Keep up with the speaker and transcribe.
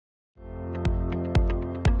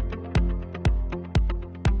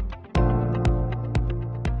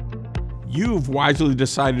You've wisely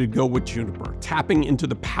decided to go with Juniper, tapping into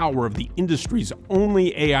the power of the industry's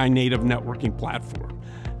only AI-native networking platform.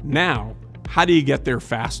 Now, how do you get there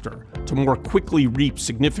faster to more quickly reap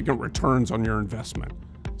significant returns on your investment?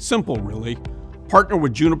 Simple, really. Partner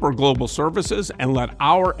with Juniper Global Services and let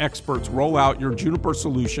our experts roll out your Juniper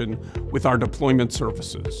solution with our deployment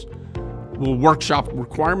services. We'll workshop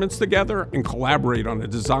requirements together and collaborate on a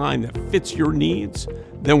design that fits your needs.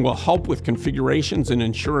 Then we'll help with configurations and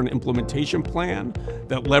ensure an implementation plan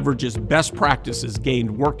that leverages best practices gained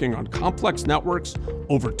working on complex networks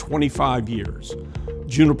over 25 years.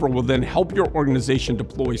 Juniper will then help your organization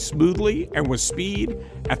deploy smoothly and with speed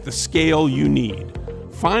at the scale you need.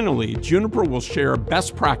 Finally, Juniper will share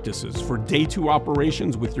best practices for day 2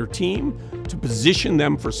 operations with your team to position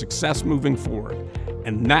them for success moving forward.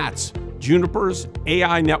 And that's Juniper's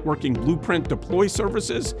AI networking blueprint deploy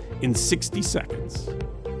services in 60 seconds.